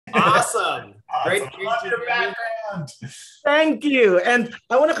Great I to love meet your you, Manny. background. Thank you. And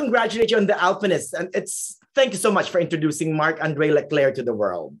I want to congratulate you on the Alpinist. And thank you so much for introducing Marc-André Leclerc to the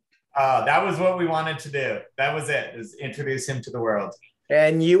world. That was what we wanted to do. That was it, is introduce him to the world.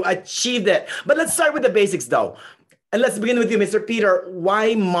 And you achieved it. But let's start with the basics though. And let's begin with you, Mr. Peter.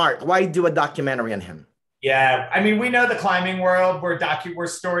 Why Marc? Why do a documentary on him? Yeah, I mean, we know the climbing world. We're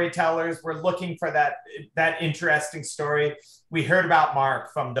storytellers. We're looking for that interesting story. We heard about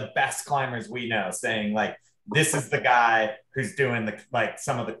Marc from the best climbers we know, saying like, this is the guy who's doing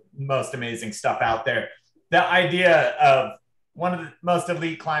some of the most amazing stuff out there. The idea of one of the most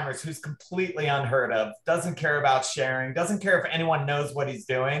elite climbers who's completely unheard of, doesn't care about sharing, doesn't care if anyone knows what he's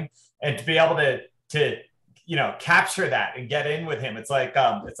doing, and to be able to capture that and get in with him. It's like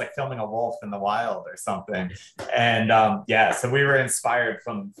filming a wolf in the wild or something. And so we were inspired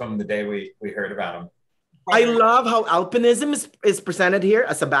from the day we heard about him. I love how alpinism is presented here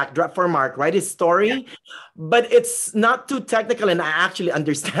as a backdrop for Marc, right? His story, but it's not too technical and I actually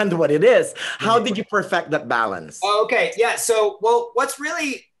understand what it is. How did you perfect that balance? Okay, yeah. So, what's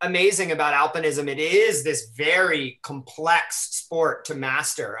really amazing about alpinism, it is this very complex sport to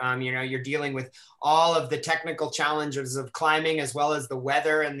master. You're dealing with all of the technical challenges of climbing as well as the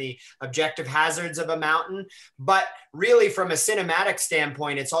weather and the objective hazards of a mountain. But really from a cinematic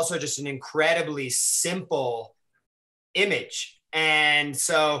standpoint, it's also just an incredibly simple image. And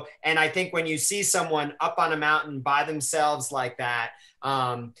I think when you see someone up on a mountain by themselves like that,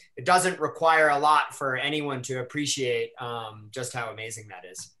 it doesn't require a lot for anyone to appreciate just how amazing that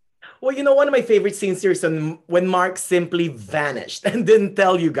is. Well, one of my favorite scenes here is when Marc simply vanished and didn't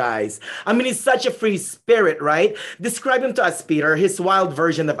tell you guys. I mean, he's such a free spirit, right? Describe him to us, Peter, his wild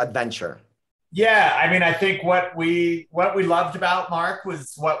version of adventure. Yeah, I mean, I think what we loved about Marc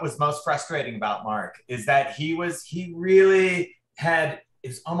was what was most frustrating about Marc is that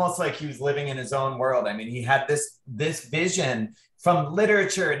it's almost like he was living in his own world. I mean, he had this vision from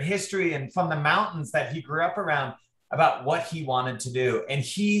literature and history and from the mountains that he grew up around about what he wanted to do. And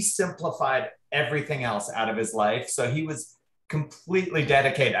he simplified everything else out of his life. So he was completely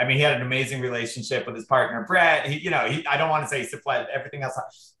dedicated. I mean, he had an amazing relationship with his partner, Brett. I don't want to say he supplied everything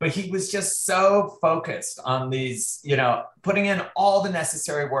else, but he was just so focused on these, putting in all the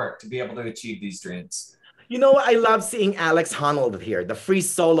necessary work to be able to achieve these dreams. I love seeing Alex Honnold here, the free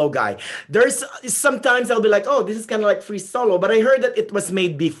solo guy. There's sometimes I'll be like, oh, this is kind of like free solo, but I heard that it was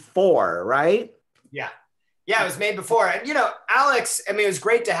made before, right? Yeah. Yeah, it was made before. And, Alex, I mean, it was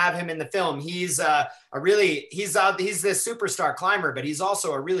great to have him in the film. He's he's this superstar climber, but he's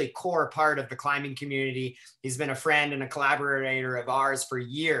also a really core part of the climbing community. He's been a friend and a collaborator of ours for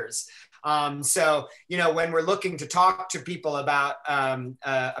years. When we're looking to talk to people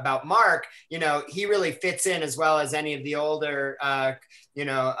about Marc, he really fits in as well as any of the older,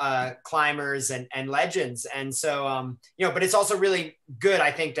 climbers and legends. And so, but it's also really good,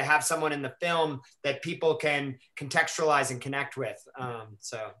 I think, to have someone in the film that people can contextualize and connect with.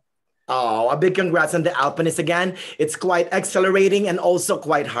 Oh, a big congrats on the Alpinist again. It's quite accelerating and also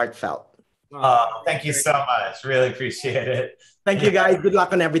quite heartfelt. Oh, thank you so much. Really appreciate it. Thank you, guys. Good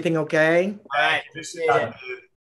luck on everything, okay? All right. Appreciate it.